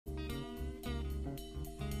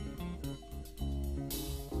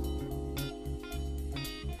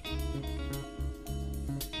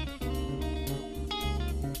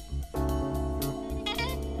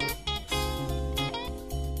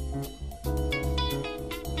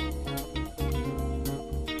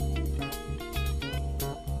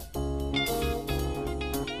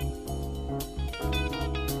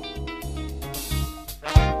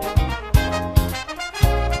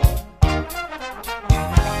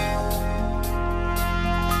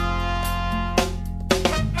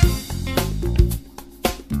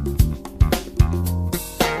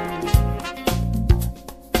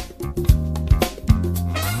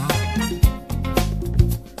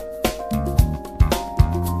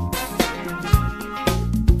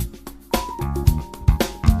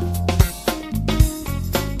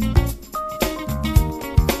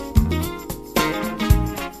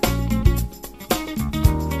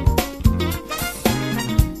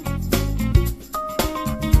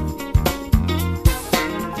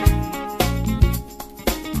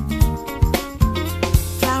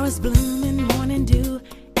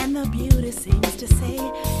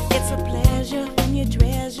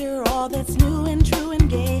all that's new and true and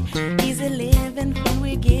gay. Easy living when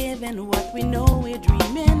we're given what we know we're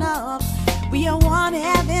dreaming of. We are one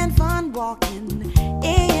having fun walking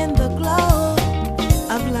in the glow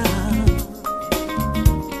of love.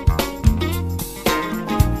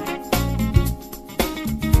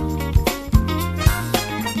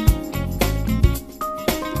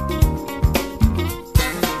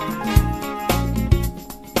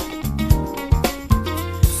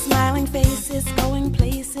 Going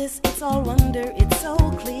places, it's all wonder, it's so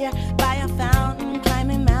clear. By a fountain,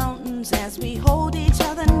 climbing mountains as we hold each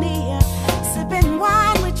other near. Sipping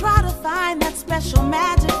wine, we try to find that special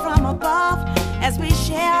magic from above as we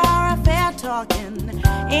share our affair, talking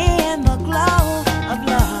in the glow of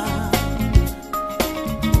love.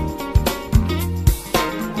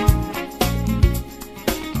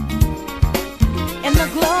 In the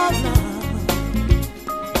glow of love.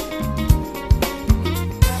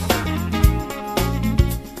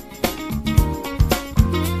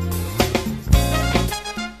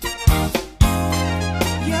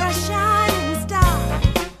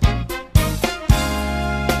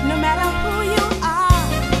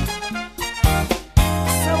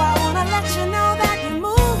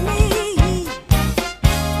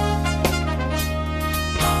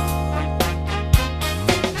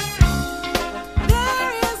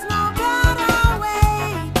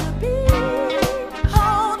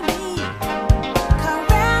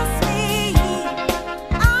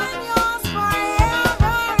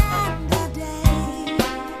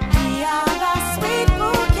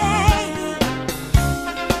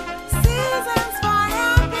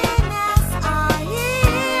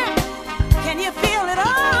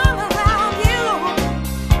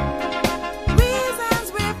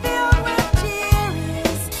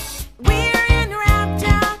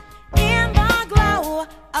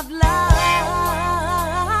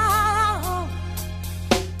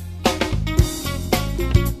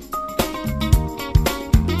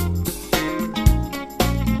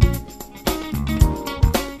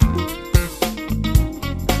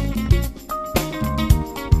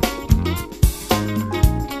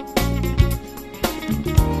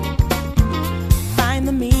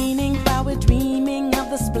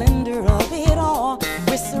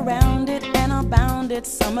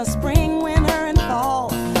 Summer, spring, winter, and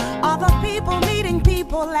fall. All the people meeting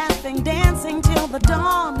people, laughing, dancing till the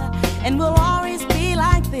dawn. And we'll always be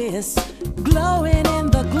like this, glowing in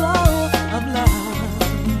the glow of love.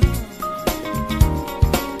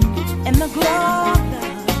 In the glow of love.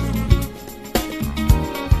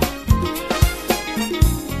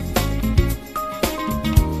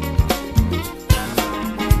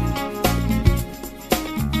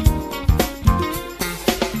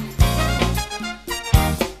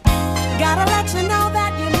 Gotta let you know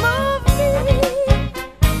that you move me.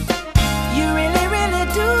 You really, really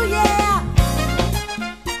do, yeah.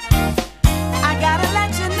 I gotta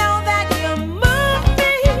let you know that you move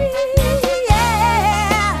me, yeah.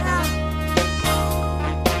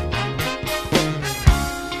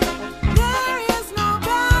 There is no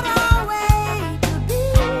better way to be.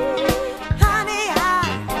 Honey, I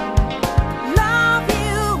love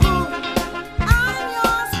you. I'm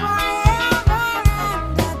yours forever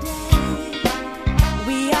and a day.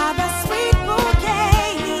 We are the sweet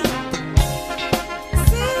bouquet.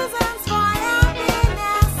 Seasons for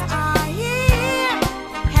happiness are here.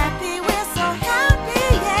 Happy, we're so happy,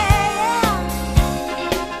 yeah.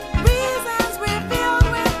 Reasons we're filled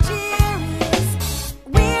with cheers.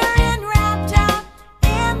 We're enwrapped up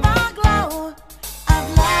in the glow of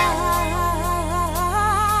love.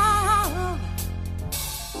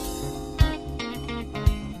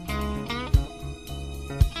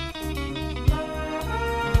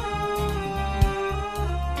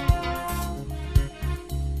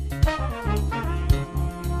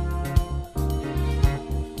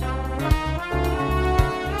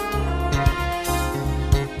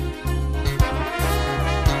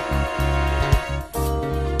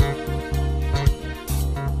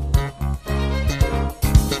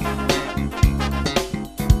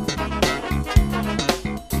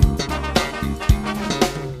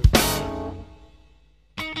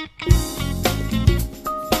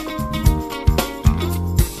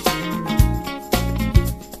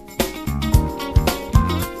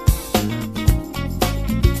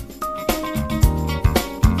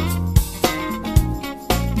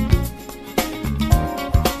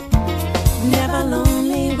 Never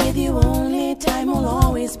lonely, with you only. Time will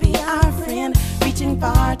always be our friend. Reaching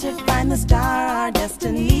far to find the star. Our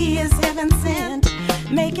destiny is heaven sent.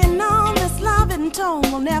 Making known this love and tone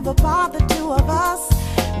will never bar the two of us.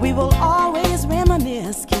 We will always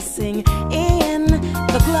reminisce, kissing in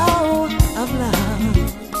the glow of love.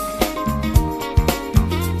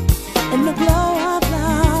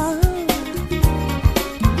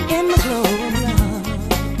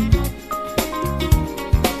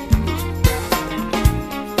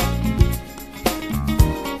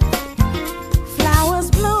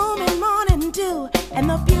 And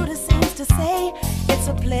the beauty seems to say it's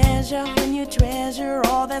a pleasure when you treasure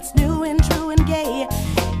all that's new and true and gay.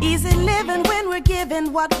 Easy living when we're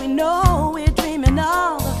given what we know we're dreaming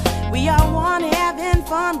of. We are one having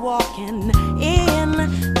fun walking in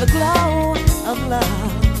the glow of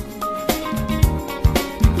love.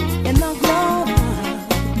 In the glow of love.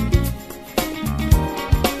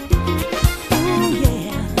 Ooh,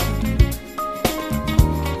 yeah.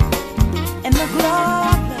 In the glow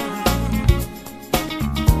of love.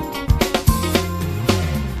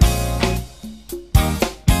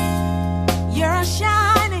 You're a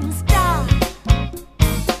shining star.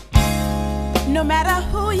 No matter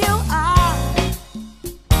who